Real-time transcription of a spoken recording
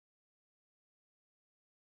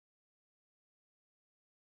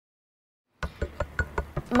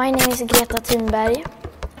My name is Greta Thunberg.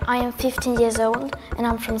 I am 15 years old and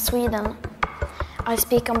I'm from Sweden. I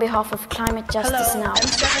speak on behalf of Climate Justice Hello, Now. I'm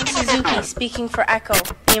Stefan Suzuki, speaking for ECHO,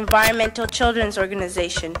 the Environmental Children's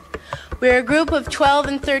Organization. We're a group of 12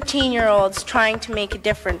 and 13-year-olds trying to make a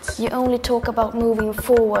difference. You only talk about moving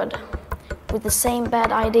forward with the same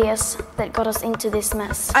bad ideas that got us into this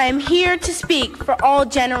mess. I am here to speak for all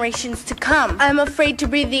generations to come. I'm afraid to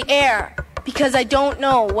breathe the air because I don't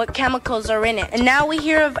know what chemicals are in it. And now we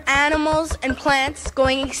hear of animals and plants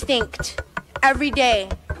going extinct every day,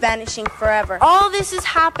 vanishing forever. All this is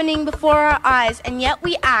happening before our eyes, and yet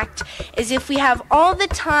we act as if we have all the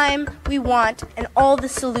time we want and all the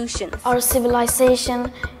solutions. Our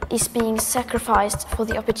civilization is being sacrificed for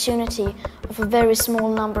the opportunity of a very small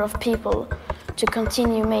number of people to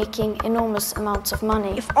continue making enormous amounts of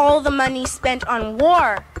money. If all the money spent on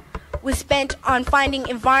war was spent on finding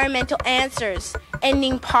environmental answers,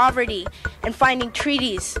 ending poverty, and finding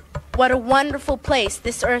treaties, what a wonderful place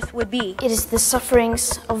this earth would be. It is the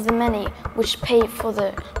sufferings of the many which pay for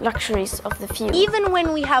the luxuries of the few. Even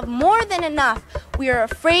when we have more than enough, we are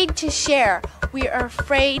afraid to share. We are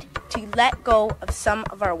afraid to let go of some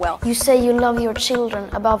of our wealth. You say you love your children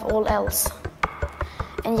above all else,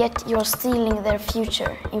 and yet you are stealing their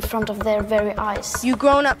future in front of their very eyes. You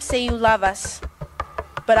grown-ups say you love us,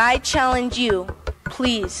 but I challenge you,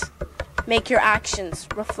 please, make your actions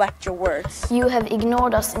reflect your words. You have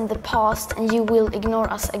ignored us in the past and you will ignore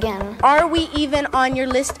us again. Are we even on your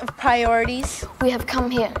list of priorities? We have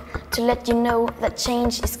come here to let you know that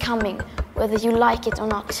change is coming, whether you like it or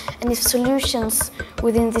not. And if solutions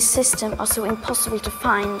within this system are so impossible to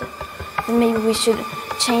find, then maybe we should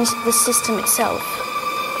change the system itself.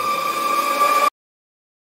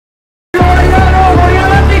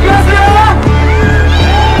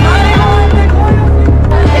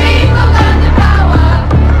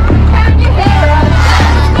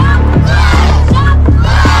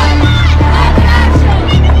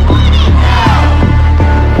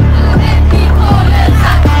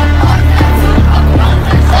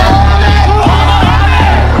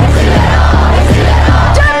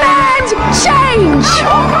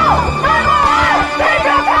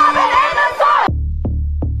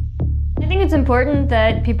 It's important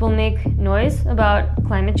that people make noise about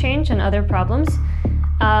climate change and other problems,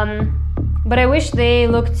 but I wish they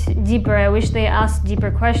looked deeper. I wish they asked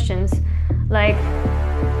deeper questions, like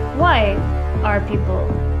why are people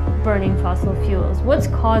burning fossil fuels? What's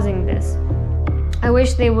causing this? I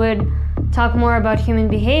wish they would talk more about human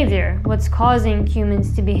behavior. What's causing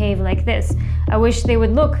humans to behave like this? I wish they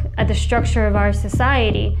would look at the structure of our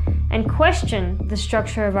society and question the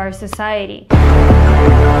structure of our society.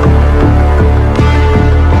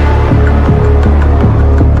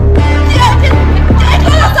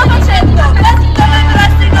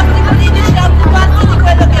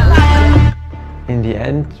 In the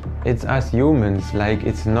end, it's us humans. Like,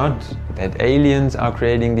 it's not that aliens are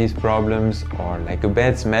creating these problems, or like a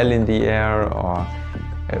bad smell in the air, or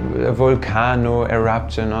a volcano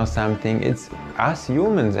eruption or something. It's us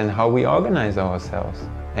humans and how we organize ourselves.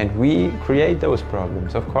 And we create those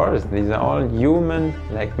problems, of course. These are all human,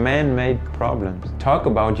 like man-made problems. Talk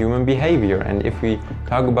about human behavior, and if we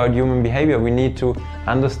talk about human behavior, we need to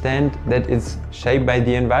understand that it's shaped by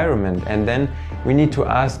the environment. And then we need to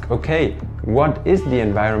ask, okay, what is the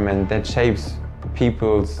environment that shapes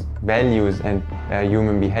people's values and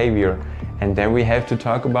human behavior? And then we have to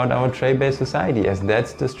talk about our trade-based society, as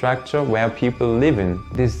that's the structure where people live in.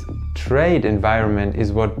 This trade environment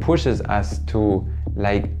is what pushes us to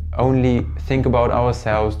only think about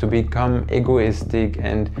ourselves, to become egoistic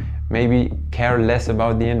and maybe care less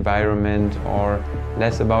about the environment or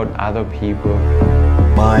less about other people.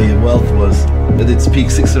 My wealth was at its peak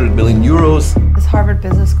 600 billion euros. Does Harvard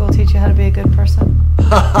Business School teach you how to be a good person?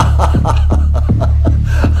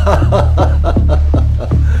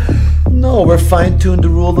 No, we're fine-tuned to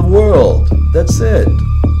rule the world. That's it.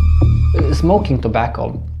 Smoking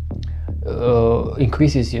tobacco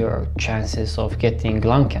increases your chances of getting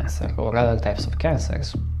lung cancer or other types of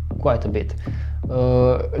cancers quite a bit.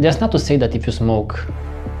 That's not to say that if you smoke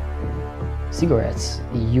cigarettes,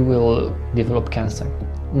 you will develop cancer.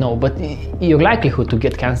 No, but your likelihood to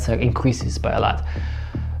get cancer increases by a lot.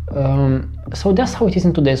 So that's how it is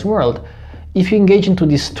in today's world. If you engage into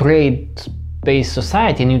this trade-based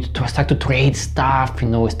society and you start to trade stuff,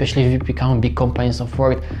 especially if you become big companies of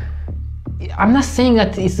work, I'm not saying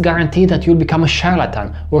that it's guaranteed that you'll become a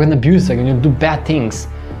charlatan or an abuser and you'll do bad things,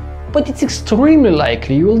 but it's extremely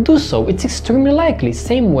likely you will do so. It's extremely likely.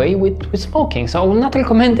 Same way with smoking. So I will not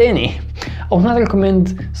recommend any. I will not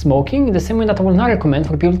recommend smoking in the same way that I will not recommend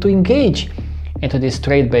for people to engage into this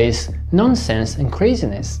trade-based nonsense and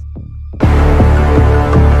craziness.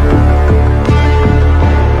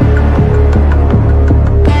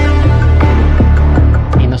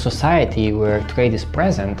 In a society where trade is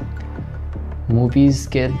present, movies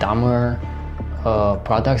get dumber,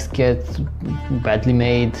 products get badly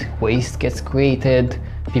made, waste gets created,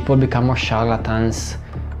 people become more charlatans,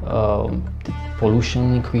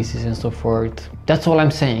 pollution increases and so forth. That's all I'm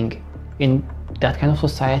saying. In that kind of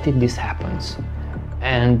society, this happens.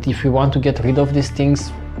 And if we want to get rid of these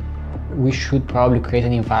things, we should probably create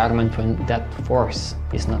an environment when that force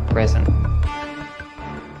is not present.